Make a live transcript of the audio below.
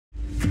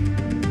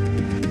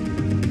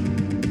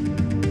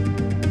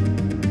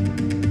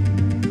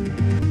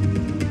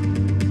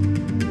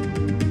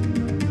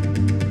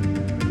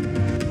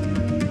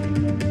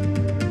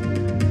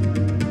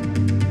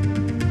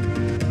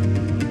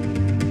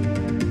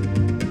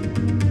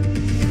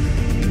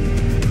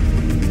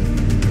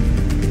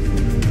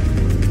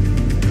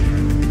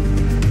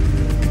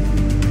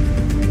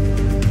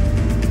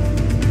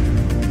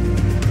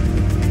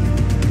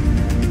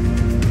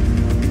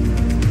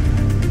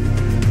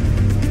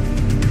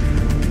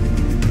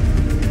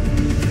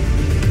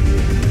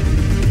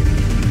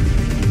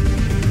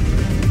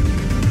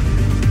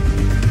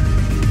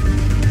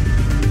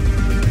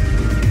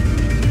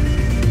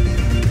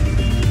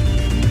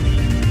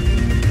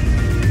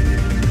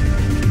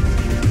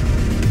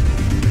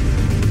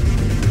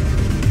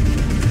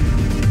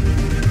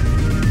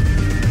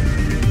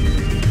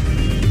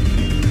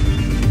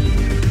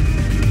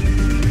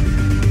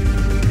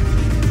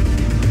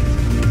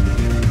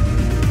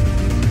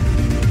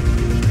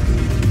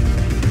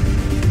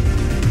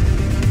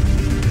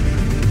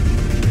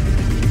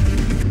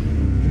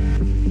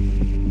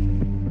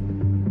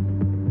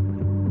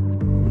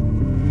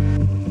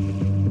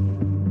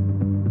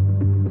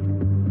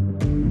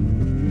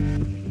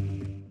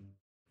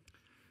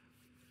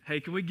Hey,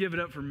 can we give it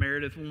up for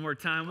Meredith one more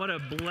time? What a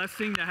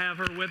blessing to have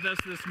her with us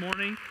this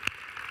morning.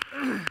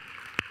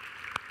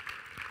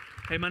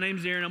 Hey, my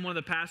name's Aaron. I'm one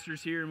of the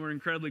pastors here, and we're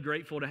incredibly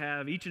grateful to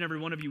have each and every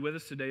one of you with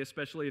us today,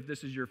 especially if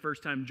this is your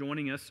first time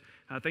joining us.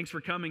 Thanks for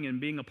coming and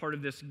being a part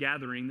of this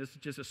gathering. This is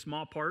just a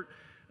small part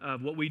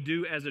of what we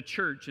do as a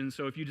church, and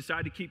so if you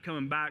decide to keep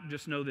coming back,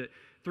 just know that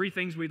 3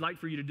 things we'd like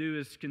for you to do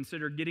is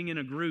consider getting in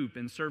a group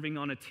and serving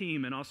on a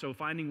team, and also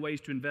finding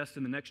ways to invest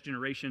in the next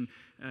generation.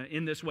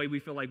 In this way, we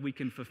feel like we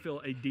can fulfill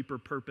a deeper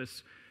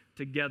purpose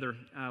together.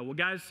 Well,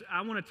 guys,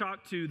 I want to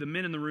talk to the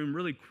men in the room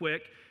really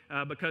quick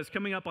because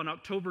coming up on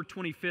October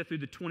 25th through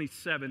the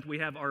 27th, we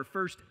have our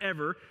first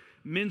ever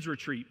men's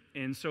retreat.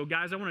 And so,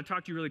 guys, I want to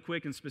talk to you really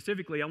quick, and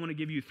specifically, I want to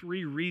give you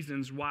 3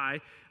 reasons why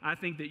I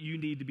think that you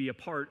need to be a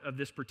part of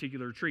this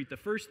particular retreat. The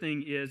first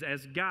thing is,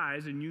 as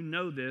guys, and you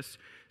know this,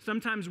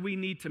 sometimes we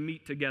need to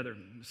meet together.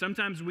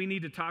 Sometimes we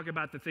need to talk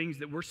about the things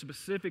that we're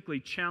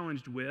specifically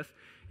challenged with,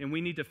 and we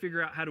need to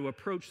figure out how to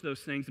approach those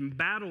things and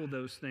battle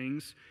those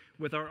things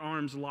with our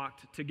arms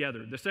locked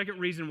together. The second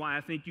reason why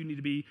I think you need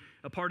to be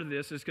a part of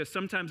this is because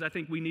sometimes I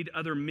think we need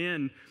other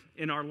men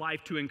in our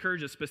life to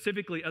encourage us,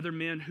 specifically other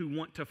men who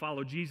want to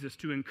follow Jesus,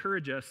 to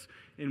encourage us,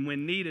 and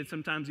when needed,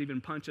 sometimes even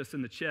punch us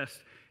in the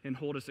chest and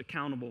hold us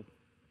accountable.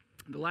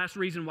 The last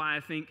reason why I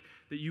think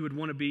that you would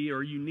want to be,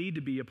 or you need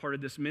to be, a part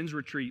of this men's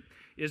retreat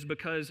is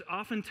because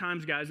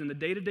oftentimes, guys, in the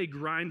day-to-day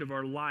grind of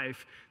our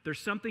life, there's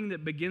something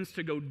that begins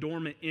to go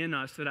dormant in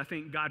us that I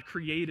think God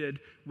created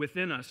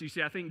within us. You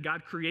see, I think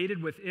God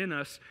created within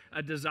us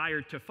a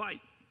desire to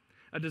fight.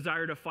 A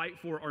desire to fight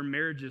for our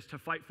marriages, to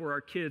fight for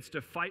our kids,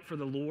 to fight for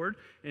the Lord,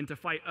 and to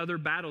fight other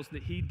battles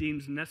that He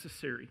deems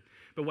necessary.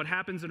 But what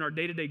happens in our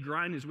day-to-day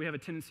grind is we have a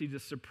tendency to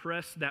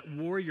suppress that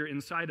warrior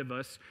inside of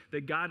us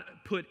that God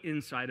put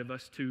inside of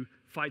us to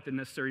fight the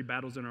necessary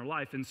battles in our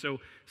life. And so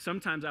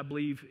sometimes I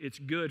believe it's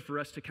good for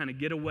us to kind of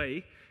get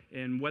away,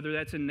 and whether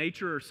that's in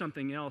nature or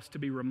something else, to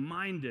be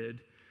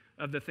reminded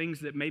of the things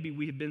that maybe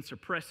we have been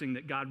suppressing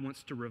that God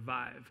wants to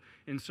revive.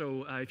 And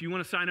so if you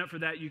want to sign up for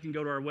that, you can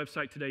go to our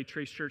website today,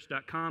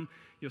 tracechurch.com.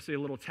 You'll see a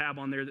little tab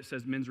on there that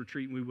says Men's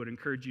Retreat, and we would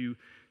encourage you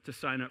to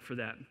sign up for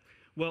that.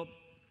 Well,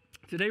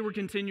 today we're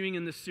continuing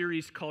in this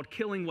series called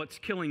Killing What's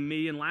Killing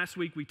Me, and last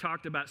week we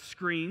talked about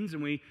screens,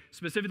 and we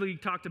specifically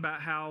talked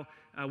about how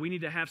we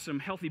need to have some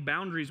healthy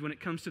boundaries when it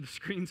comes to the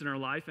screens in our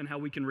life and how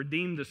we can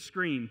redeem the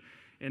screen.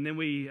 And then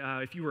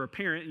if you were a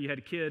parent and you had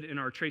a kid in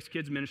our Trace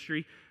Kids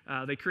ministry,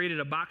 they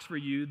created a box for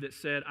you that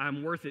said,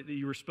 "I'm worth it," that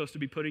you were supposed to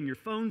be putting your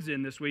phones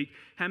in this week.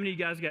 How many of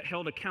you guys got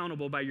held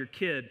accountable by your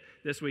kid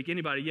this week?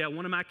 Anybody? Yeah,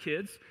 one of my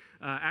kids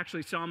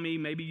actually saw me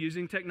maybe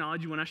using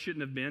technology when I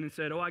shouldn't have been and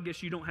said, "Oh, I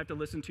guess you don't have to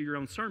listen to your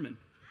own sermon."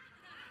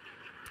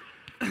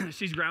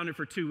 She's grounded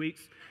for 2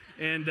 weeks.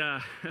 And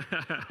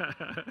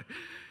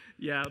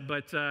yeah,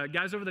 but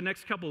guys, over the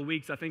next couple of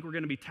weeks, I think we're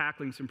going to be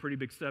tackling some pretty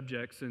big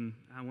subjects, and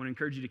I want to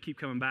encourage you to keep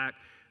coming back.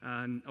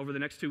 And over the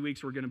next 2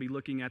 weeks, we're going to be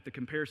looking at the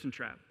comparison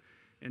trap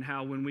and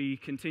how when we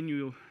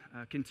continue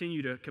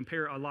to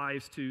compare our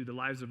lives to the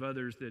lives of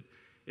others, that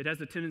it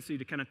has a tendency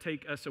to kind of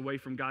take us away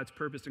from God's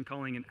purpose and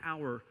calling in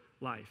our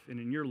life and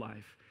in your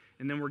life.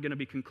 And then we're going to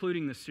be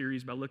concluding this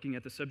series by looking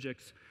at the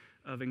subjects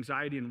of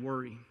anxiety and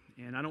worry.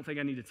 And I don't think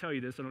I need to tell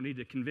you this. I don't need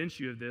to convince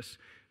you of this.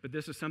 But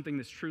this is something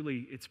that's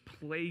truly, it's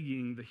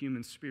plaguing the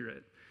human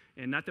spirit.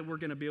 And not that we're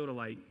going to be able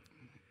to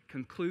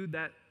conclude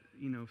that,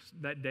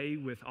 that day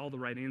with all the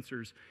right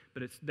answers,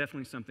 but it's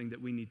definitely something that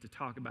we need to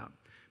talk about.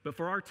 But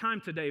for our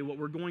time today, what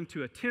we're going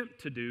to attempt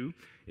to do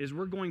is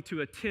we're going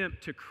to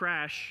attempt to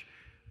crash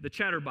the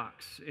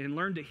chatterbox and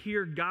learn to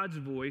hear God's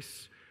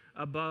voice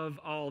above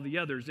all the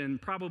others. And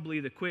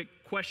probably the quick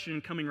question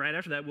coming right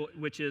after that,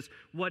 which is,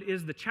 what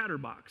is the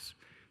chatterbox?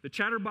 The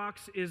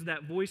chatterbox is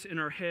that voice in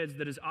our heads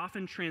that is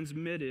often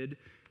transmitted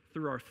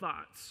through our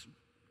thoughts.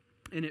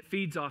 And it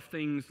feeds off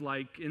things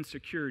like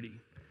insecurity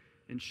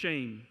and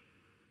shame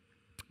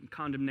and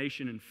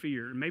condemnation and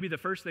fear. And maybe the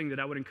first thing that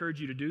I would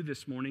encourage you to do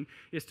this morning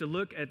is to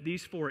look at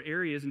these 4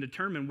 areas and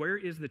determine where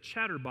is the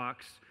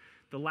chatterbox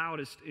the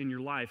loudest in your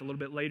life. A little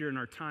bit later in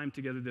our time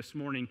together this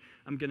morning,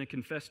 I'm going to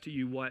confess to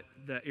you what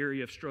the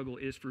area of struggle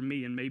is for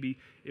me, and maybe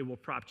it will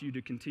prompt you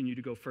to continue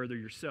to go further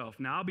yourself.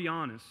 Now, I'll be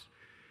honest.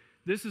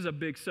 This is a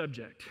big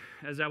subject.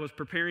 As I was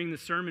preparing the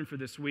sermon for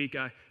this week,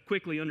 I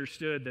quickly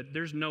understood that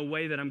there's no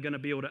way that I'm going to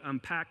be able to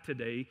unpack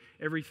today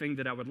everything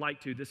that I would like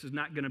to. This is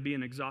not going to be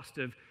an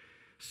exhaustive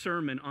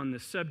sermon on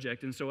this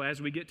subject. And so as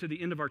we get to the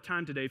end of our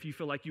time today, if you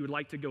feel like you would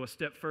like to go a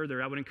step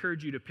further, I would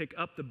encourage you to pick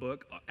up the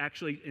book,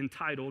 actually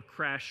entitled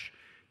Crash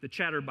the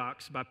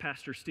Chatterbox by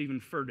Pastor Stephen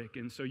Furtick.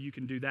 And so you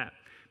can do that.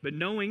 But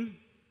knowing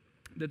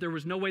that there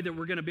was no way that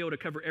we're going to be able to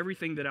cover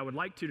everything that I would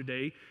like to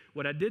today,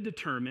 what I did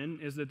determine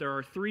is that there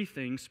are 3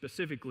 things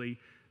specifically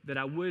that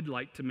I would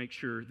like to make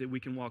sure that we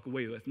can walk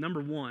away with.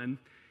 Number 1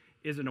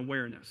 is an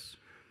awareness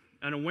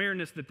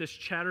that this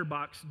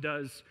chatterbox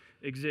does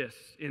exist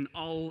in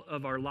all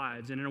of our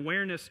lives, and an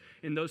awareness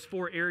in those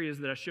 4 areas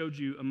that I showed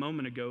you a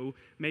moment ago,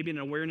 maybe an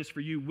awareness for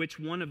you which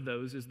one of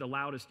those is the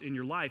loudest in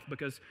your life,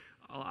 because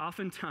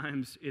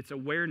Oftentimes, it's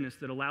awareness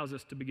that allows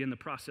us to begin the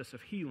process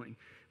of healing.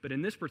 But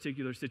in this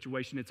particular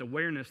situation, it's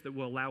awareness that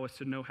will allow us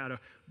to know how to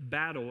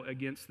battle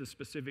against the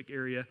specific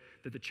area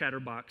that the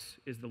chatterbox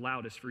is the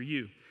loudest for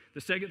you.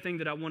 The second thing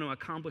that I want to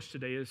accomplish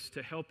today is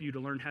to help you to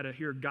learn how to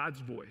hear God's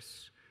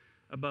voice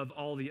above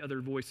all the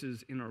other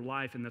voices in our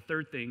life. And the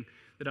third thing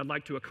that I'd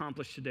like to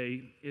accomplish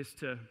today is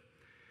to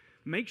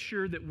make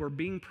sure that we're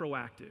being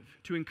proactive,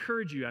 to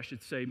encourage you, I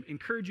should say,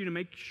 encourage you to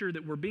make sure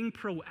that we're being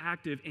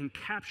proactive in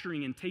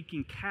capturing and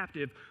taking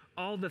captive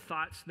all the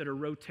thoughts that are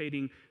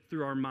rotating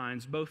through our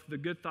minds, both the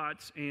good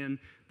thoughts and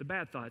the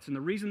bad thoughts. And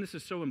the reason this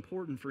is so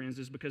important, friends,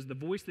 is because the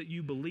voice that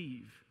you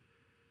believe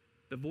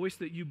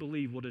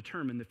will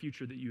determine the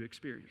future that you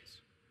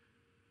experience.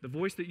 The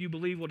voice that you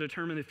believe will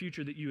determine the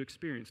future that you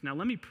experience. Now,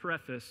 let me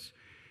preface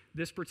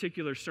this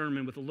particular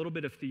sermon with a little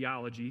bit of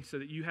theology so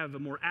that you have a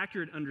more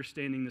accurate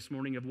understanding this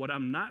morning of what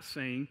I'm not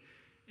saying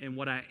and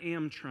what I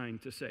am trying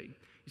to say.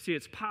 You see,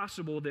 it's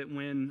possible that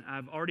when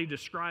I've already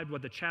described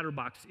what the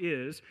chatterbox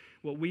is,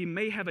 what we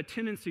may have a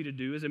tendency to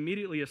do is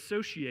immediately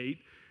associate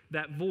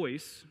that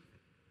voice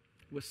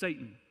with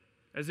Satan,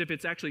 as if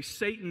it's actually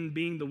Satan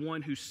being the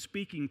one who's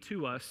speaking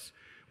to us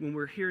when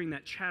we're hearing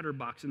that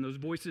chatterbox and those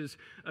voices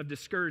of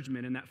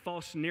discouragement and that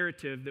false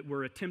narrative that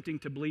we're attempting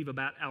to believe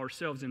about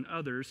ourselves and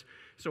others.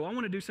 So I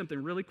want to do something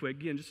really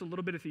quick. Again, just a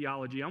little bit of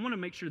theology. I want to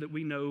make sure that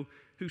we know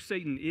who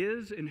Satan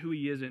is and who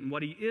he isn't, and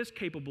what he is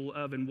capable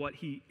of and what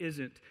he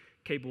isn't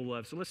capable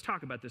of. So let's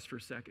talk about this for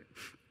a second.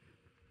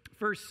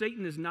 First,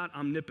 Satan is not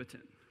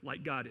omnipotent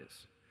like God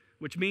is,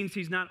 which means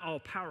he's not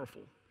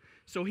all-powerful.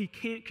 So he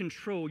can't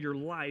control your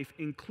life,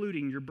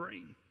 including your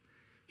brain.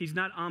 He's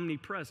not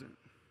omnipresent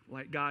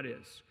like God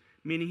is,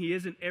 meaning he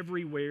isn't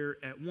everywhere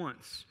at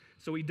once.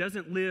 So he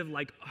doesn't live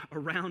like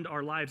around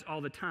our lives all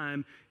the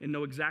time and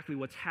know exactly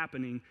what's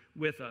happening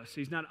with us.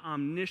 He's not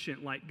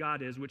omniscient like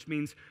God is, which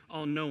means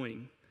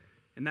all-knowing.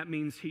 And that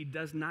means he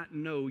does not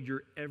know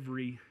your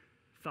every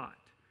thought.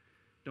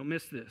 Don't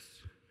miss this.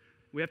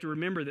 We have to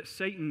remember that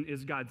Satan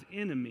is God's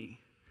enemy,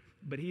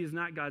 but he is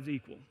not God's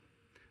equal.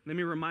 Let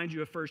me remind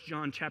you of 1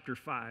 John chapter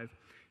 5. It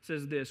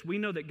says this: we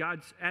know that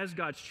as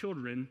God's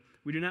children,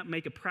 we do not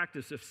make a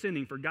practice of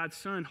sinning, for God's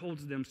Son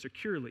holds them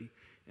securely,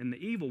 and the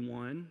evil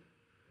one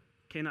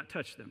cannot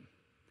touch them.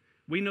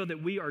 We know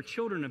that we are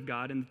children of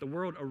God, and that the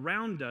world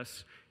around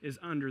us is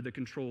under the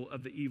control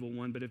of the evil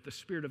one. But if the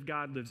Spirit of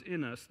God lives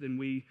in us, then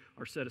we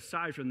are set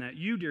aside from that.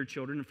 You, dear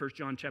children, in 1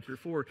 John chapter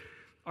 4,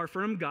 are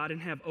from God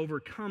and have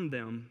overcome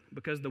them,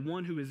 because the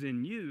one who is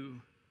in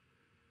you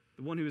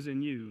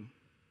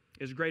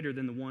is greater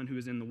than the one who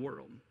is in the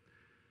world.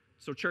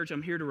 So, church,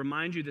 I'm here to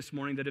remind you this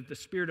morning that if the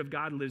Spirit of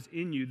God lives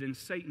in you, then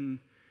Satan,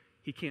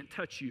 he can't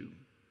touch you.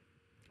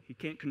 He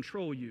can't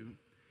control you.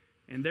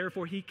 And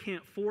therefore, he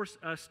can't force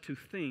us to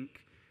think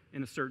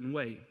in a certain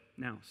way.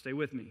 Now, stay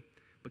with me,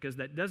 because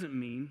that doesn't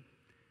mean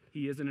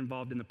he isn't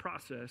involved in the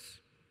process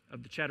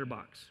of the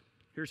chatterbox.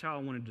 Here's how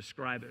I want to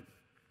describe it.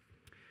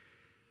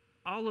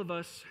 All of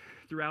us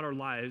throughout our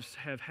lives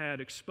have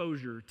had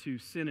exposure to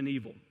sin and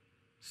evil.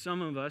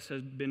 Some of us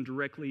have been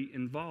directly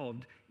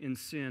involved in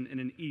sin and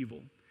in evil.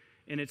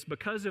 And it's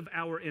because of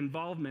our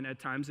involvement at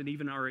times and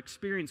even our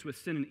experience with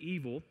sin and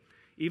evil,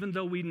 even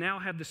though we now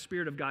have the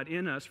Spirit of God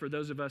in us, for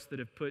those of us that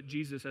have put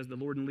Jesus as the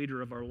Lord and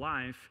leader of our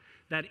life,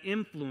 that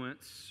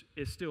influence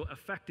is still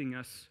affecting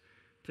us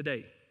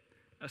today,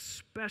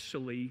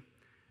 especially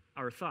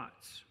our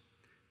thoughts.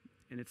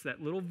 And it's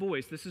that little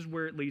voice. This is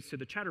where it leads to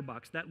the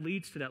chatterbox. That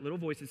leads to that little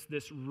voice. It's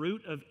this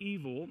root of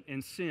evil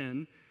and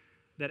sin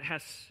that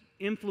has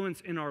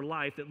influence in our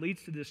life that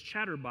leads to this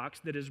chatterbox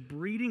that is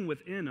breeding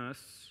within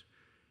us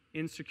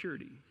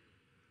insecurity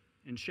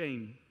and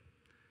shame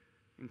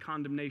and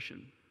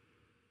condemnation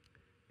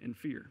and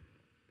fear,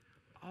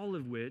 all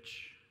of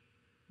which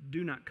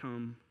do not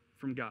come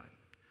from God.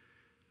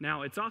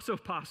 Now, it's also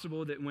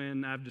possible that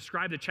when I've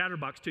described the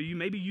chatterbox to you,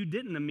 maybe you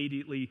didn't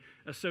immediately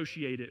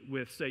associate it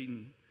with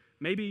Satan.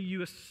 Maybe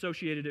you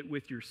associated it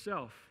with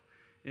yourself.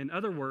 In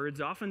other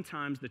words,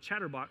 oftentimes the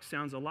chatterbox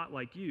sounds a lot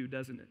like you,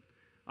 doesn't it?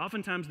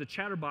 Oftentimes the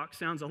chatterbox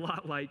sounds a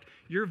lot like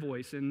your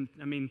voice. And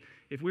I mean,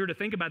 if we were to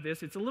think about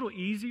this, it's a little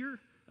easier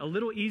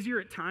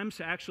at times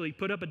to actually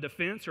put up a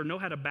defense or know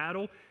how to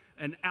battle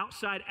an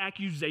outside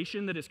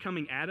accusation that is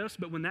coming at us.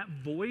 But when that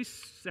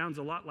voice sounds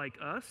a lot like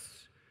us,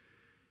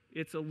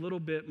 it's a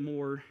little bit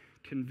more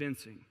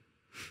convincing.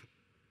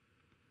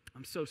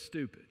 I'm so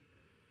stupid.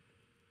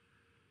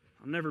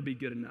 I'll never be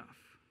good enough.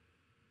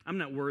 I'm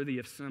not worthy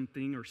of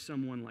something or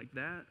someone like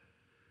that.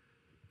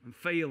 I'm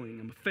failing.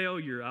 I'm a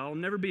failure. I'll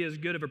never be as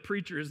good of a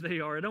preacher as they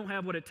are. I don't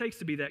have what it takes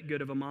to be that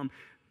good of a mom.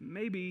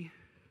 Maybe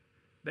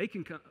they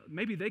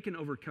can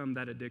overcome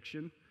that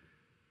addiction,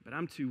 but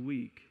I'm too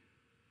weak.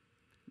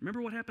 Remember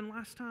what happened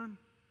last time?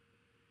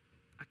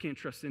 I can't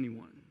trust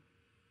anyone.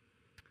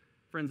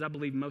 Friends, I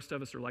believe most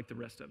of us are like the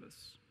rest of us.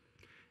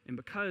 And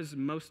because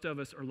most of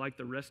us are like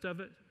the rest of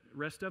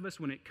us,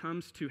 when it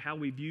comes to how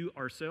we view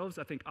ourselves,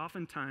 I think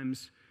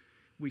oftentimes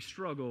we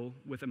struggle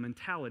with a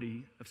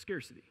mentality of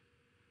scarcity.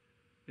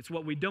 It's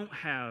what we don't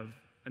have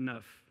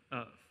enough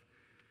of.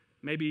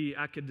 Maybe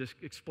I could just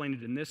explain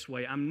it in this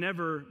way. I'm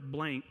never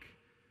blank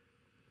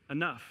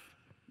enough.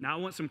 Now, I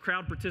want some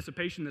crowd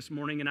participation this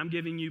morning, and I'm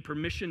giving you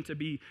permission to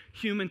be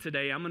human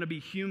today. I'm going to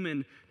be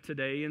human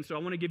today, and so I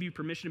want to give you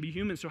permission to be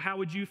human. So how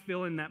would you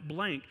fill in that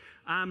blank?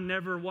 I'm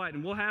never what?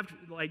 And we'll have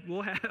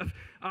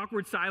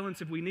awkward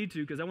silence if we need to,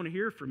 because I want to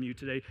hear from you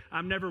today.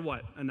 I'm never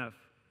what? Enough.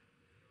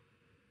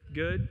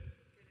 Good?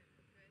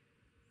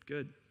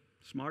 Good.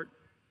 Smart?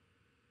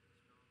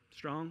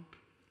 Strong?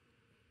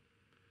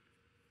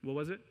 What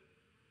was it?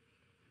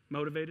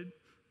 Motivated?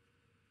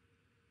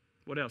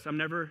 What else? I'm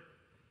never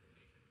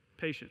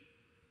patient.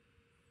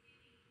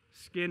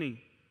 Skinny.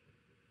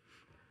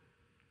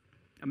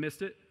 I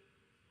missed it.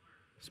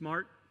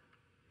 Smart.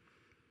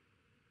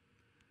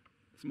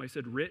 Somebody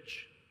said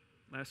rich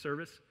last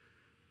service.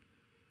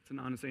 It's an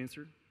honest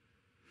answer.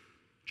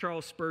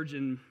 Charles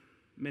Spurgeon,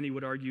 many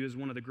would argue, is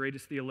one of the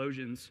greatest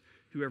theologians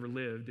who ever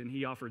lived, and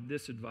he offered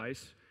this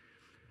advice: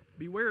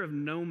 beware of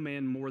no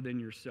man more than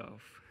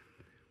yourself.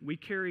 We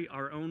carry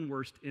our own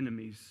worst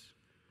enemies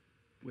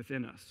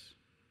within us.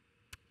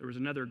 There was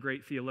another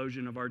great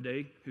theologian of our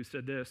day who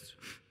said this: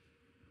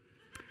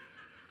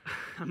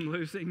 I'm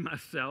losing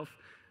myself.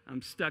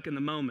 I'm stuck in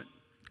the moment.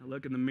 I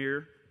look in the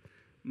mirror,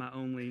 my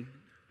only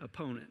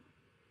opponent.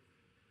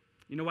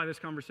 You know why this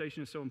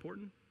conversation is so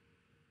important?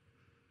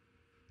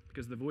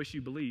 Because the voice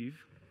you believe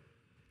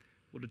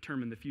will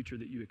determine the future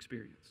that you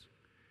experience.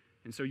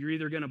 And so you're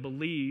either going to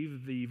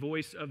believe the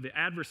voice of the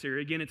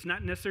adversary. Again, it's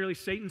not necessarily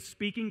Satan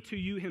speaking to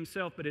you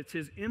himself, but it's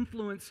his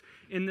influence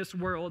in this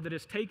world that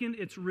has taken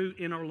its root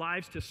in our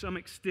lives to some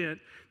extent,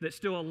 that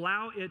still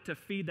allow it to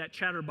feed that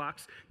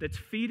chatterbox that's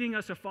feeding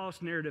us a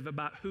false narrative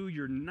about who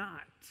you're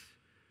not.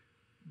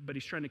 But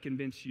he's trying to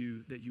convince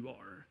you that you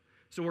are.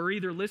 So we're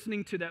either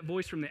listening to that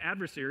voice from the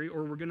adversary,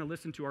 or we're going to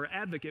listen to our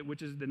advocate,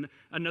 which is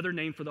another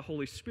name for the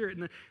Holy Spirit.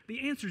 And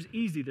the answer is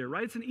easy there,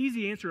 right? It's an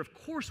easy answer. Of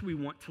course we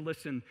want to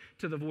listen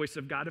to the voice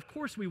of God. Of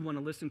course we want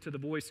to listen to the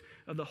voice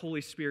of the Holy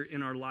Spirit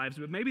in our lives.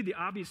 But maybe the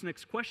obvious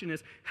next question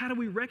is, how do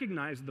we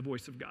recognize the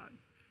voice of God?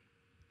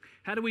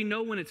 How do we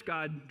know when it's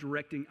God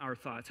directing our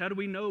thoughts? How do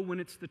we know when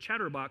it's the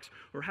chatterbox?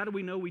 Or how do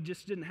we know we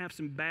just didn't have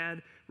some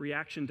bad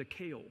reaction to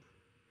kale?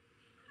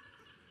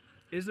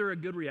 Is there a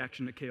good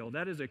reaction to kale?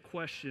 That is a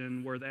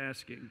question worth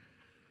asking.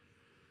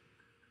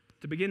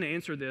 To begin to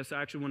answer this,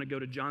 I actually want to go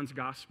to John's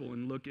Gospel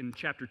and look in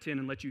chapter 10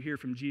 and let you hear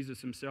from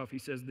Jesus himself. He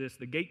says this: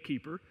 the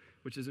gatekeeper,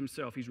 which is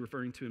himself, he's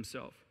referring to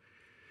himself.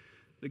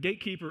 The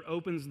gatekeeper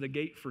opens the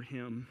gate for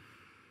him,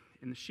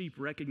 and the sheep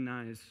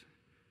recognize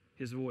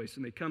his voice,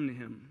 and they come to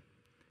him.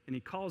 And he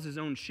calls his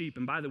own sheep.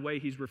 And by the way,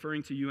 he's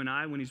referring to you and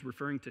I when he's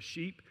referring to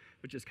sheep,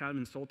 which is kind of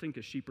insulting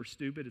because sheep are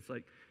stupid. It's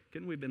like,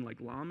 couldn't we have been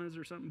like llamas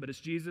or something? But it's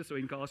Jesus, so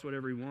he can call us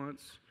whatever he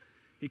wants.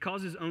 He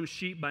calls his own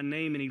sheep by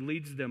name, and he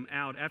leads them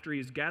out. After he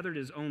has gathered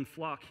his own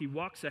flock, he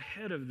walks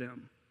ahead of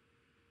them.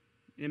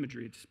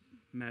 Imagery, just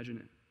imagine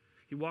it.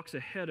 He walks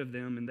ahead of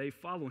them, and they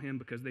follow him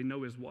because they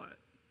know his what?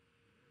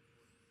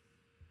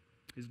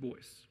 His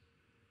voice.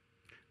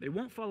 They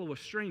won't follow a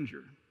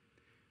stranger.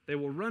 They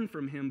will run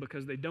from him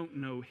because they don't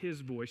know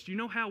his voice. Do you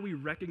know how we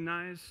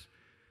recognize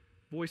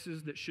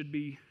voices that should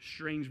be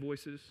strange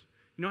voices?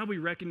 You know how we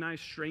recognize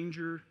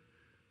stranger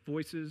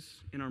voices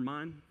in our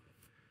mind?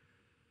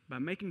 By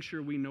making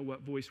sure we know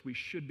what voice we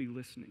should be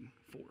listening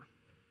for.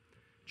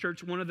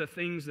 Church, one of the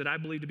things that I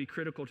believe to be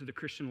critical to the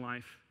Christian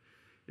life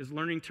is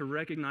learning to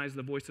recognize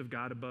the voice of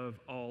God above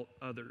all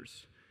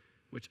others,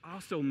 which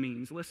also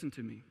means, listen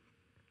to me,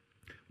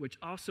 which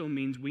also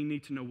means we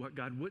need to know what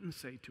God wouldn't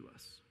say to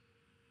us.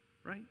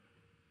 Right?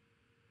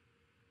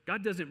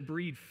 God doesn't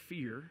breed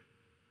fear,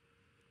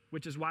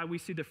 which is why we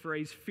see the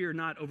phrase fear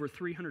not over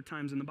 300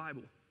 times in the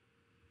Bible.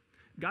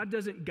 God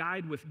doesn't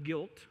guide with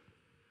guilt,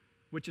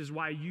 which is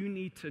why you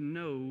need to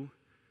know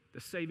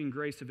the saving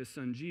grace of his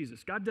son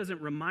Jesus. God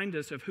doesn't remind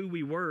us of who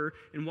we were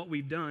and what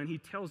we've done. He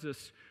tells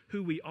us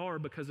who we are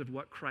because of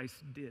what Christ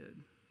did.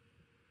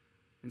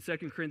 In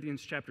 2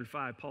 Corinthians chapter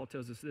 5, Paul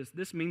tells us this.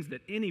 This means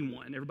that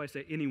anyone, everybody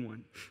say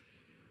anyone,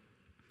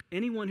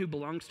 anyone who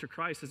belongs to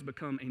Christ has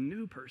become a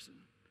new person.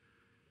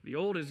 The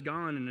old is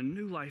gone and a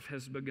new life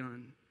has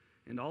begun.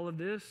 And all of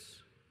this,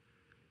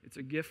 it's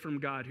a gift from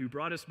God who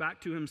brought us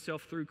back to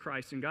himself through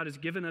Christ. And God has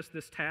given us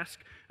this task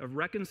of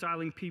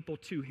reconciling people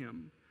to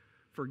him.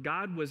 For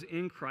God was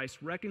in Christ,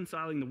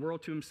 reconciling the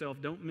world to himself.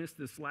 Don't miss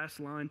this last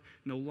line.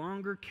 No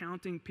longer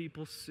counting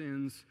people's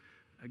sins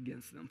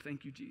against them.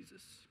 Thank you,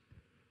 Jesus.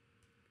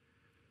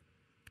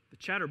 The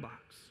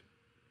chatterbox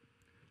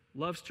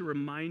loves to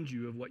remind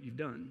you of what you've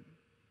done.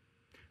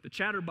 The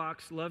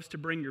chatterbox loves to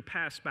bring your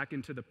past back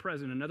into the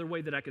present. Another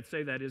way that I could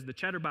say that is the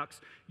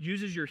chatterbox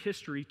uses your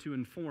history to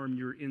inform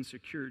your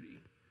insecurity.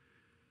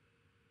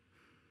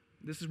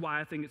 This is why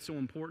I think it's so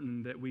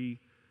important that we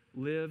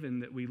live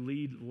and that we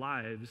lead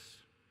lives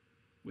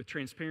with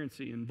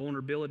transparency and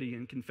vulnerability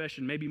and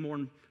confession. Maybe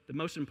the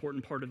most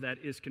important part of that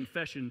is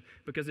confession,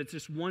 because it's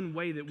just one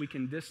way that we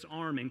can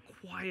disarm and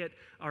quiet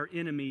our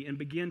enemy and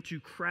begin to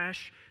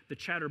crash the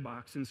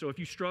chatterbox. And so if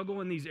you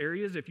struggle in these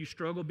areas, if you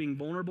struggle being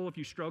vulnerable, if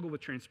you struggle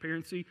with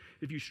transparency,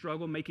 if you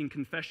struggle making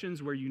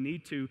confessions where you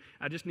need to,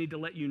 I just need to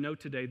let you know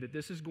today that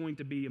this is going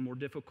to be a more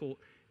difficult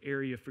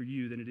area for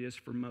you than it is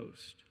for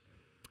most.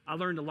 I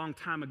learned a long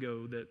time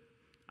ago that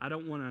I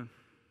don't want to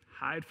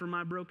hide from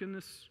my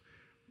brokenness.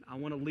 I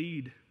want to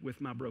lead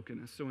with my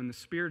brokenness. So in the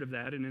spirit of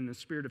that and in the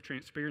spirit of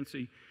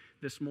transparency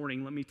this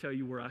morning, let me tell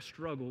you where I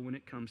struggle when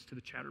it comes to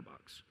the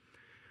chatterbox.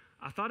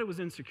 I thought it was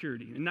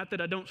insecurity. And not that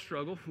I don't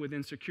struggle with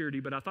insecurity,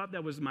 but I thought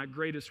that was my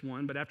greatest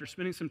one. But after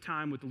spending some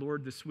time with the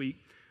Lord this week,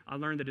 I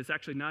learned that it's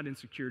actually not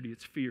insecurity,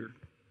 it's fear.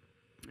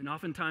 And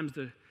oftentimes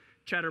the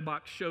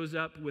chatterbox shows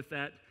up with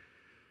that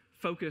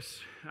focus,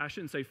 I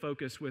shouldn't say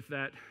focus, with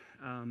that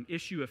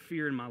issue of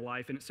fear in my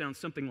life. And it sounds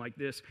something like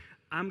this: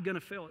 I'm going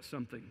to fail at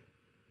something.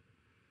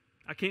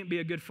 I can't be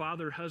a good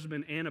father,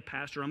 husband, and a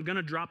pastor. I'm going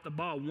to drop the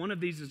ball. One of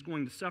these is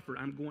going to suffer.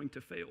 I'm going to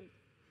fail.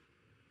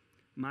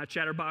 My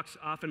chatterbox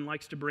often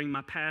likes to bring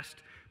my past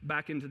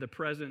back into the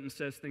present and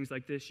says things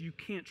like this: you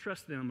can't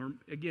trust them.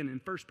 Or again, in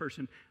first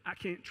person, I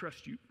can't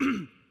trust you.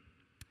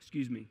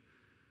 Excuse me.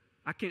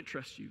 I can't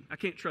trust you. I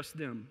can't trust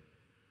them.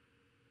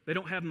 They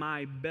don't have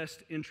my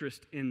best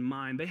interest in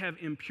mind. They have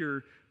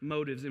impure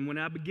motives. And when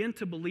I begin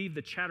to believe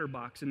the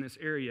chatterbox in this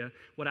area,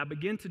 what I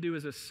begin to do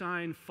is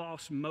assign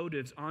false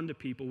motives onto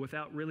people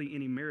without really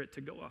any merit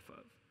to go off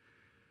of.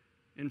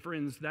 And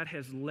friends, that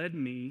has led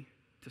me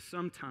to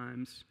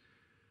sometimes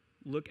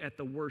look at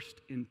the worst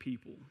in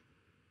people.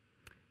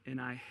 And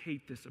I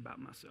hate this about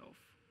myself,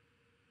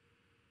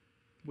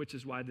 which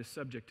is why this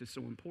subject is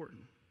so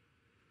important.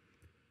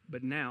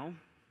 But now,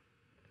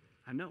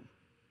 I know.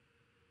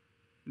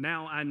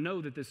 Now I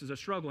know that this is a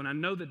struggle, and I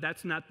know that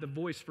that's not the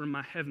voice from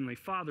my Heavenly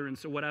Father. And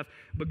so what I've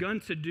begun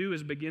to do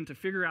is begin to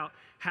figure out,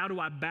 how do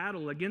I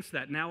battle against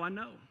that? Now I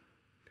know.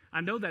 I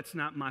know that's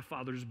not my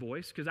Father's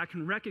voice, because I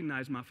can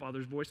recognize my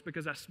Father's voice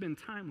because I spend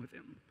time with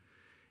Him.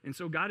 And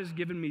so God has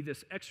given me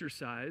this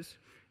exercise,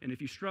 and if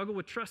you struggle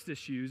with trust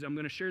issues, I'm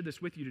going to share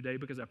this with you today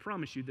because I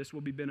promise you this will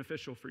be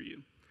beneficial for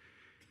you.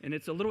 And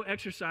it's a little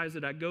exercise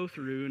that I go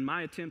through in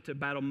my attempt to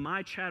battle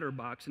my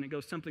chatterbox, and it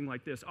goes something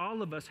like this.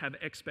 All of us have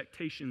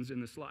expectations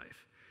in this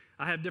life.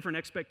 I have different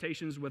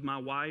expectations with my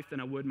wife than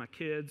I would my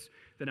kids,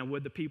 than I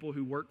would the people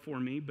who work for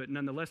me, but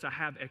nonetheless, I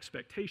have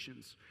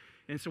expectations.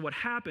 And so what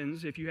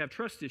happens if you have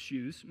trust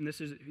issues, and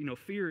this is,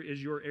 fear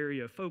is your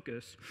area of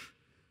focus,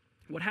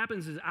 what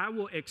happens is I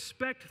will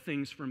expect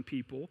things from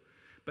people,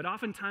 but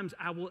oftentimes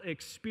I will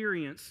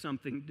experience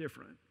something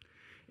different.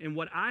 And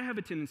what I have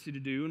a tendency to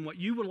do, and what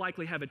you will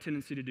likely have a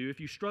tendency to do if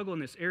you struggle in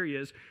this area,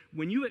 is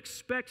when you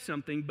expect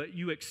something, but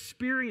you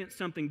experience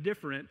something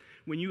different,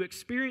 when you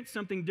experience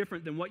something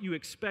different than what you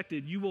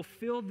expected, you will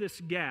fill this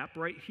gap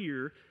right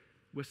here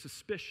with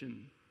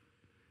suspicion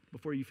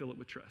before you fill it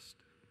with trust.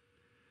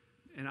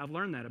 And I've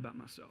learned that about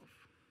myself.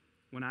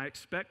 When I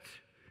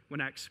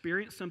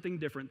experience something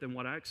different than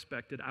what I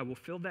expected, I will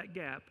fill that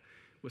gap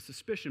with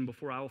suspicion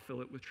before I will fill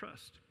it with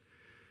trust.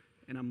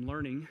 And I'm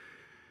learning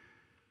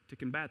to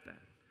combat that.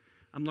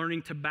 I'm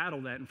learning to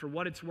battle that, and for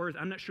what it's worth,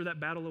 I'm not sure that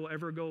battle will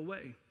ever go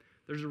away.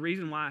 There's a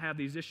reason why I have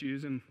these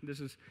issues, and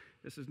this is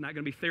not going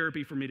to be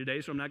therapy for me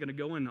today, so I'm not going to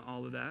go into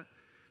all of that.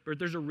 But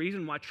there's a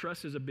reason why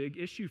trust is a big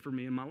issue for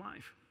me in my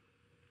life.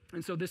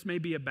 And so this may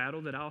be a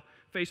battle that I'll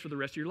face for the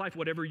rest of your life.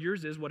 Whatever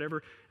yours is,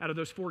 whatever out of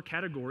those 4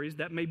 categories,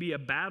 that may be a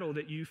battle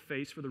that you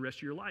face for the rest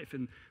of your life.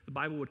 And the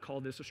Bible would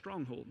call this a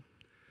stronghold.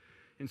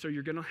 And so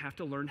you're going to have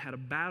to learn how to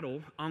battle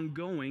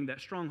ongoing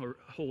that stronghold.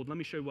 Let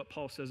me show you what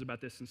Paul says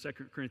about this in 2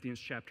 Corinthians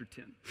chapter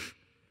 10.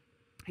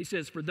 He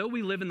says, "For though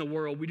we live in the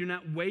world, we do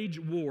not wage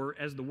war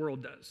as the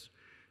world does.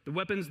 The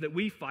weapons that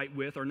we fight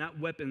with are not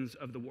weapons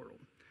of the world.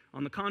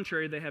 On the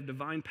contrary, they have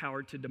divine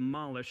power to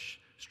demolish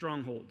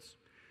strongholds.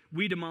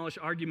 We demolish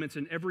arguments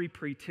and every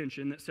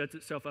pretension that sets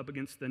itself up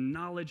against the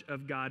knowledge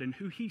of God and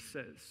who He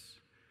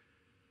says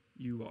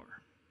you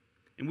are.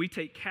 And we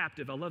take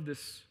captive," I love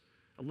this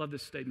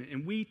statement,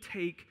 "and we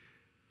take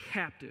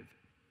captive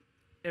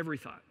every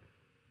thought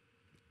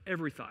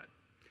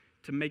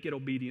to make it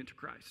obedient to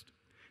Christ."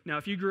 Now,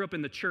 if you grew up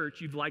in the church,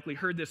 you've likely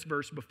heard this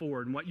verse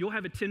before, and what you'll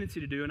have a tendency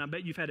to do, and I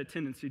bet you've had a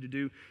tendency to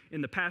do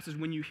in the past, is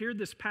when you hear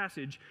this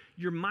passage,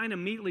 your mind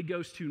immediately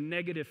goes to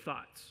negative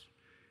thoughts,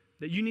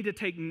 that you need to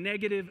take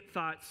negative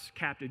thoughts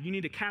captive. You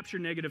need to capture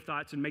negative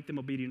thoughts and make them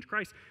obedient to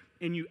Christ,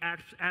 and you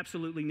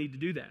absolutely need to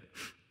do that.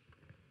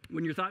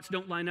 When your thoughts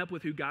don't line up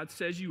with who God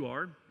says you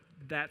are,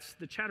 that's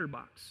the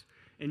chatterbox.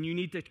 And you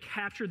need to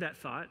capture that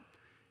thought,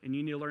 and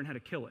you need to learn how to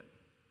kill it.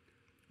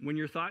 When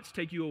your thoughts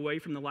take you away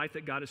from the life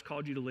that God has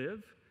called you to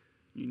live,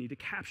 you need to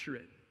capture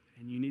it,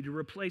 and you need to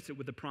replace it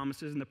with the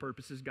promises and the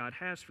purposes God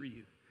has for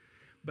you.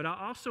 But I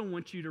also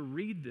want you to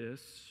read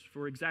this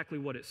for exactly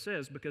what it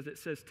says, because it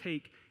says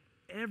take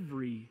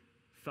every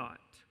thought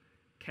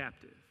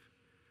captive,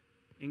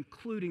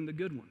 including the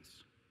good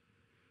ones.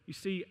 You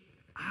see,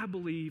 I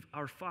believe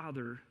our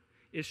Father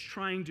is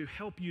trying to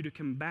help you to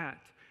combat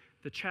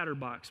the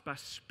chatterbox by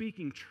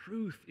speaking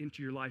truth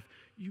into your life.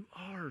 You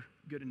are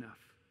good enough.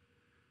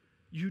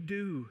 You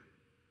do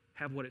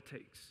have what it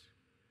takes.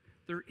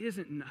 There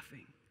isn't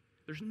nothing.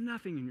 There's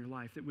nothing in your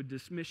life that would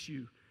dismiss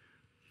you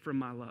from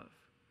my love.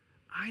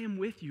 I am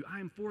with you. I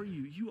am for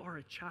you. You are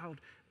a child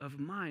of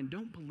mine.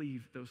 Don't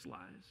believe those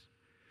lies.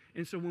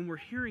 And so when we're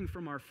hearing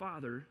from our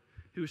Father,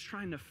 who is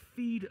trying to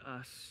feed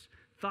us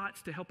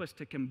thoughts to help us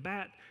to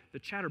combat the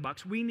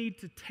chatterbox, we need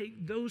to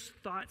take those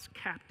thoughts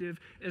captive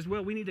as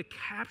well. We need to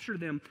capture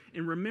them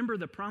and remember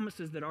the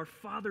promises that our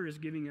Father is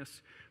giving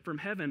us from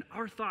heaven.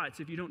 Our thoughts,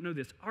 if you don't know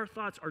this, our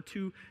thoughts are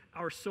to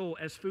our soul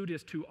as food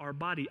is to our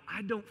body.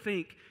 I don't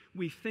think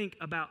we think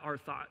about our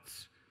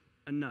thoughts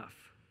enough.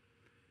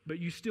 But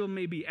you still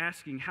may be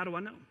asking, how do I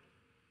know?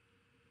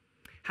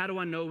 How do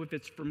I know if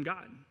it's from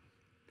God?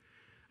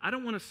 I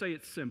don't want to say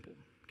it's simple,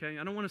 okay?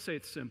 I don't want to say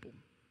it's simple.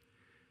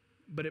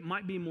 But it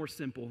might be more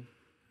simple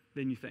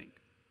than you think.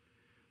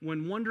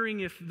 When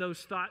wondering if those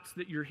thoughts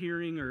that you're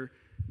hearing are,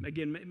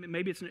 again,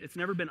 maybe it's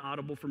never been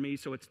audible for me,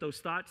 so it's those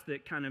thoughts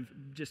that kind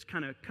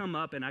of come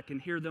up and I can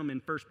hear them in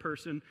first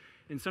person.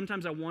 And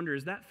sometimes I wonder,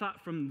 is that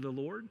thought from the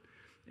Lord?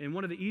 And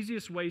one of the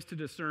easiest ways to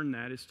discern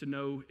that is to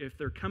know if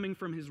they're coming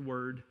from His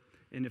Word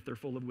and if they're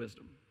full of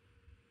wisdom.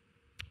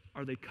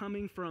 Are they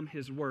coming from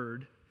His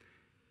Word?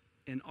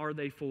 And are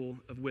they full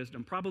of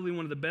wisdom? Probably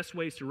one of the best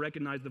ways to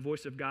recognize the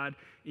voice of God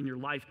in your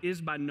life is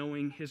by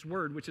knowing His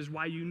Word, which is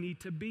why you need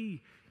to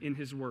be in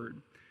His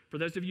Word. For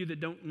those of you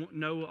that don't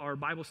know our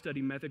Bible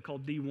study method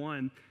called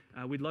D1,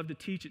 we'd love to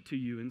teach it to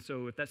you. And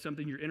so if that's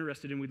something you're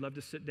interested in, we'd love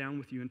to sit down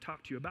with you and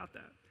talk to you about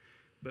that.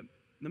 But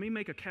let me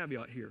make a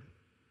caveat here.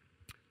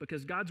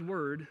 Because God's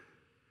Word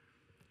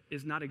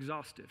is not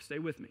exhaustive. Stay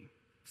with me.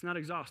 It's not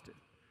exhaustive,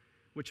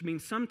 which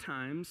means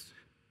sometimes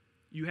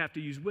you have to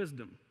use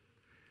wisdom.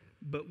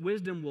 But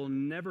wisdom will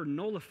never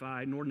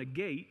nullify nor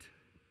negate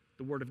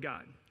the Word of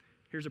God.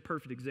 Here's a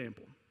perfect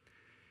example.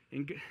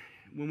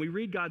 When we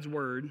read God's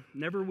Word,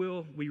 never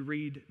will we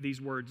read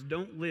these words,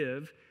 don't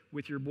live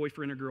with your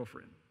boyfriend or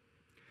girlfriend.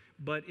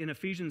 But in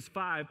Ephesians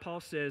 5,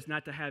 Paul says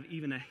not to have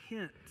even a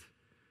hint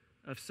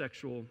of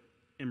sexual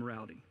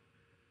immorality.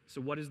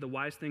 So what is the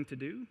wise thing to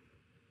do?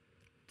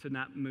 To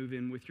not move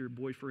in with your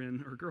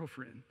boyfriend or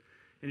girlfriend.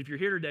 And if you're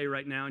here today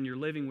right now and you're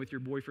living with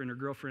your boyfriend or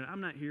girlfriend,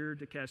 I'm not here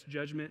to cast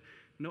judgment.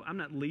 No, I'm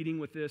not leading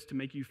with this to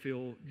make you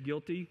feel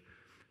guilty.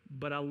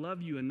 But I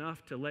love you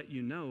enough to let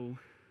you know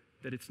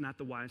that it's not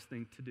the wise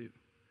thing to do.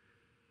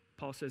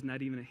 Paul says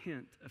not even a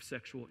hint of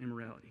sexual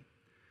immorality.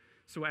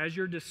 So as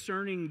you're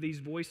discerning these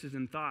voices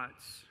and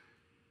thoughts,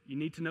 you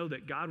need to know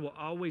that God will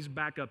always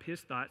back up His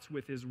thoughts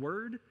with His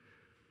Word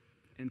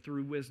and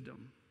through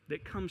wisdom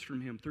that comes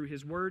from Him, through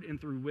His Word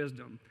and through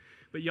wisdom.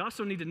 But you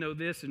also need to know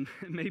this, and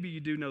maybe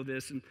you do know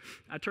this, and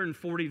I turned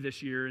 40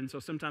 this year, and so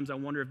sometimes I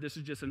wonder if this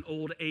is just an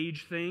old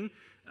age thing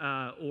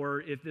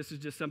or if this is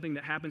just something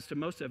that happens to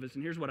most of us.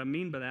 And here's what I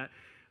mean by that.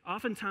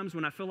 Oftentimes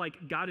when I feel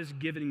like God is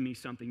giving me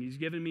something, He's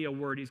giving me a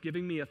word, He's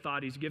giving me a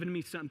thought, He's giving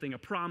me something, a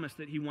promise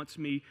that He wants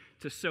me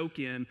to soak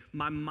in,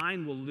 my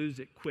mind will lose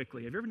it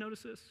quickly. Have you ever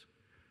noticed this?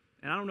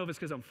 And I don't know if it's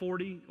because I'm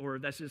 40 or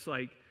that's just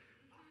like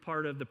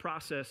part of the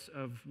process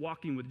of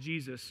walking with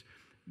Jesus,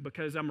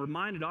 because I'm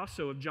reminded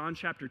also of John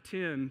chapter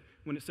 10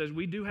 when it says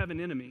we do have an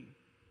enemy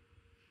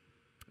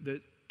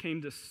that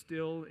came to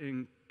steal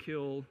and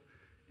kill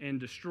and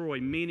destroy,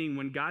 meaning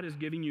when God is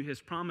giving you His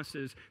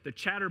promises, the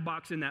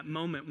chatterbox in that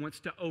moment wants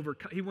to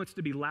overcome, he wants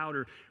to be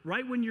louder.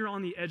 Right when you're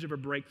on the edge of a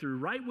breakthrough,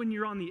 right when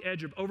you're on the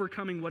edge of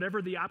overcoming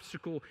whatever the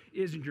obstacle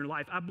is in your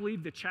life, I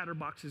believe the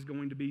chatterbox is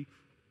going to be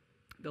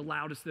the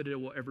loudest that it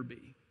will ever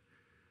be.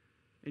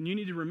 And you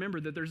need to remember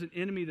that there's an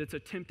enemy that's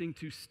attempting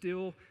to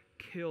steal,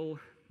 kill,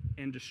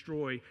 and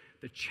destroy.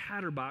 The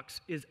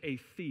chatterbox is a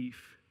thief,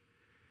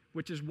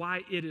 which is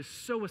why it is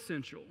so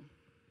essential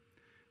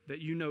that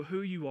you know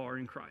who you are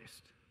in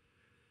Christ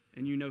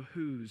and you know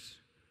whose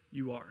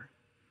you are.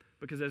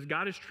 Because as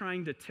God is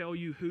trying to tell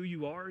you who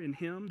you are in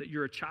Him, that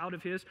you're a child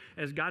of His,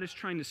 as God is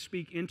trying to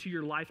speak into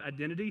your life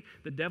identity,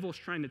 the devil's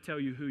trying to tell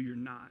you who you're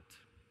not.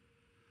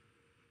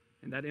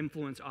 And that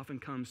influence often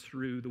comes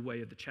through the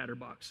way of the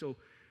chatterbox. So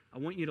I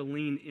want you to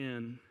lean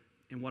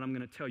in what I'm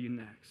going to tell you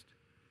next.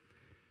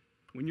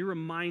 When you're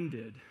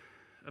reminded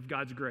of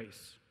God's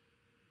grace,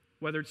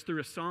 whether it's through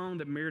a song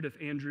that Meredith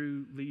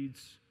Andrews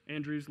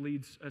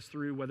leads us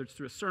through, whether it's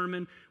through a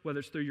sermon, whether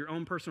it's through your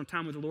own personal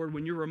time with the Lord,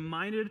 when you're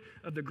reminded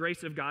of the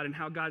grace of God and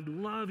how God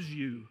loves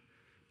you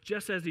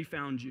just as He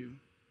found you,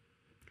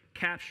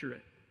 capture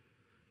it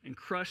and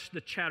crush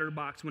the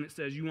chatterbox when it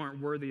says you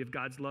aren't worthy of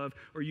God's love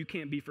or you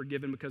can't be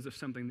forgiven because of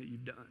something that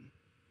you've done.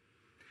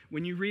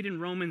 When you read in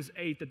Romans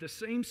 8 that the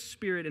same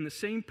Spirit and the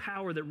same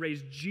power that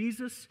raised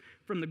Jesus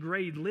from the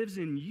grave lives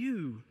in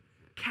you,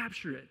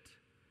 capture it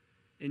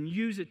and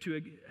use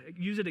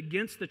it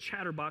against the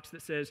chatterbox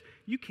that says,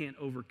 you can't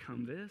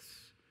overcome this.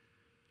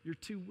 You're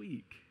too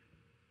weak.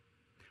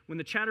 When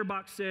the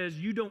chatterbox says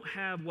you don't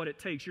have what it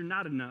takes, you're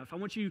not enough, I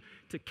want you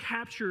to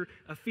capture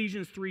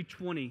Ephesians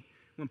 3:20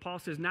 when Paul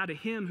says, now to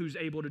him who's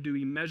able to do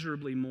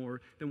immeasurably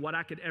more than what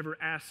I could ever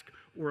ask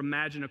or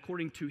imagine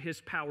according to his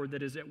power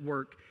that is at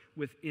work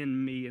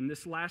within me. And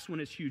this last one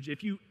is huge.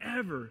 If you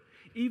ever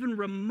even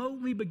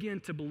remotely begin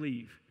to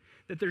believe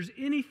that there's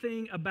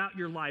anything about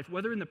your life,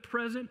 whether in the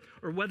present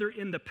or whether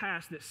in the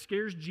past, that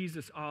scares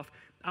Jesus off,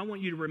 I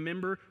want you to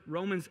remember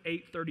Romans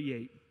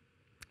 8:38.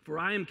 For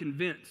I am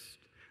convinced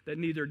that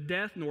neither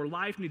death nor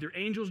life, neither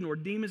angels nor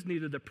demons,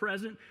 neither the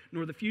present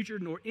nor the future,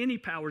 nor any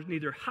powers,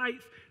 neither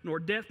height nor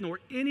depth, nor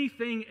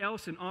anything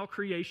else in all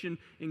creation,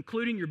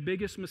 including your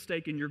biggest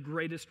mistake and your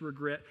greatest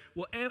regret,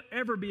 will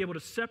ever be able to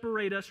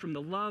separate us from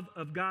the love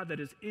of God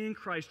that is in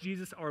Christ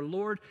Jesus our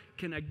Lord.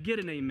 Can I get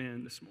an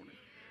amen this morning?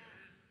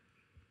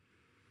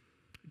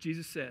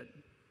 Jesus said,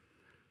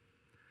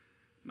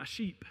 my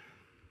sheep,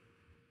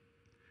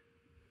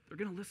 they're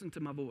going to listen to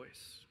my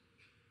voice,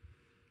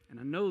 and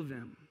I know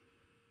them,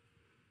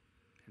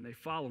 and they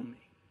follow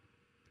me.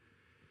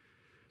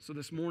 So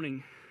this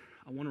morning,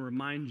 I want to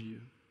remind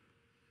you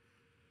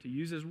to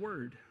use his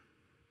word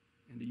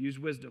and to use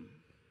wisdom,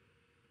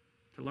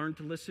 to learn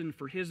to listen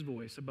for his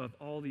voice above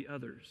all the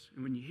others.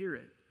 And when you hear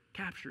it,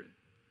 capture it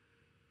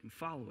and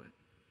follow it,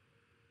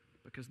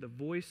 because the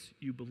voice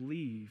you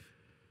believe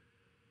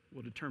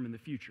will determine the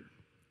future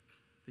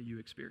that you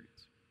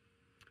experience.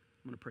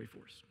 I'm going to pray for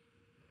us.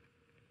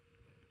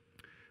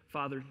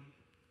 Father,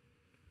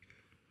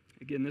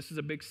 again, this is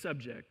a big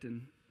subject,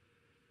 and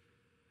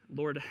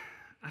Lord,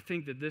 I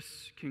think that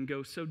this can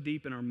go so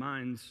deep in our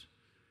minds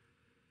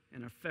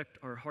and affect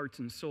our hearts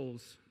and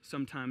souls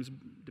sometimes,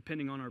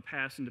 depending on our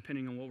past and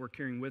depending on what we're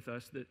carrying with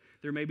us, that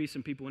there may be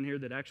some people in here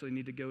that actually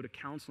need to go to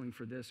counseling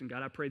for this. And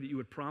God, I pray that you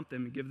would prompt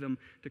them and give them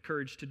the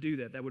courage to do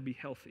that. That would be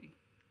healthy.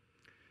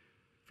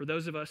 For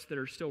those of us that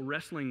are still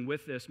wrestling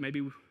with this,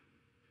 maybe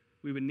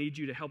we would need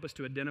you to help us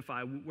to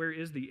identify where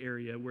is the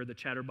area where the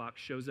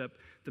chatterbox shows up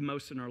the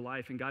most in our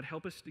life. And God,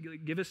 help us to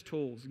give us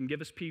tools and give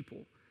us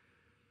people.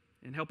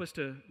 And help us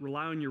to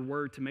rely on your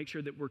word to make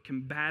sure that we're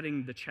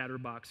combating the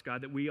chatterbox,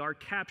 God, that we are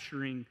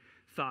capturing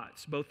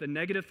thoughts, both the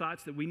negative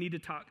thoughts that we need to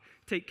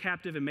take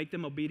captive and make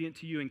them obedient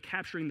to you, and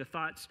capturing the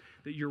thoughts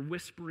that you're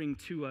whispering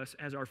to us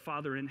as our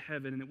Father in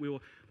heaven, and that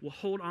we'll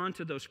hold on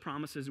to those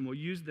promises and we'll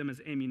use them as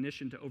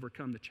ammunition to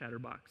overcome the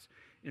chatterbox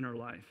in our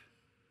life.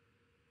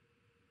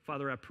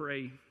 Father, I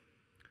pray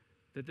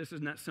that this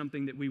is not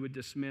something that we would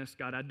dismiss.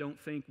 God, I don't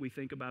think we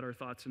think about our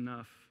thoughts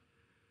enough.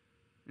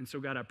 And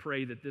so, God, I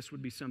pray that this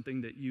would be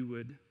something that you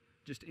would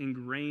just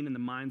ingrain in the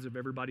minds of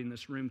everybody in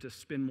this room to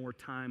spend more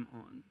time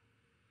on.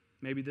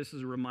 Maybe this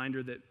is a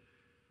reminder that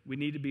we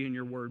need to be in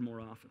your word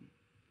more often.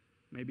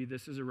 Maybe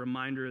this is a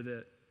reminder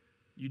that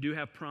you do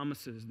have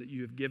promises that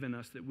you have given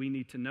us that we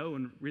need to know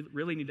and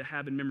really need to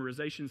have in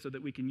memorization so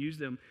that we can use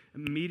them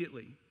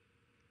immediately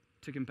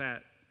to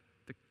combat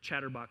the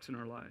chatterbox in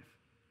our life.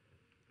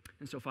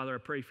 And so, Father, I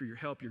pray for your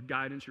help, your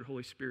guidance, your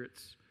Holy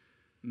Spirit's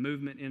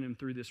movement in and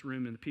through this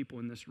room and the people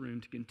in this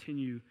room to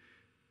continue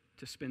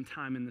to spend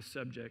time in this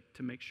subject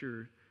to make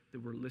sure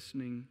that we're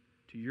listening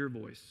to your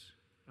voice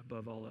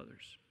above all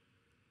others.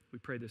 We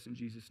pray this in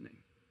Jesus' name.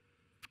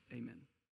 Amen.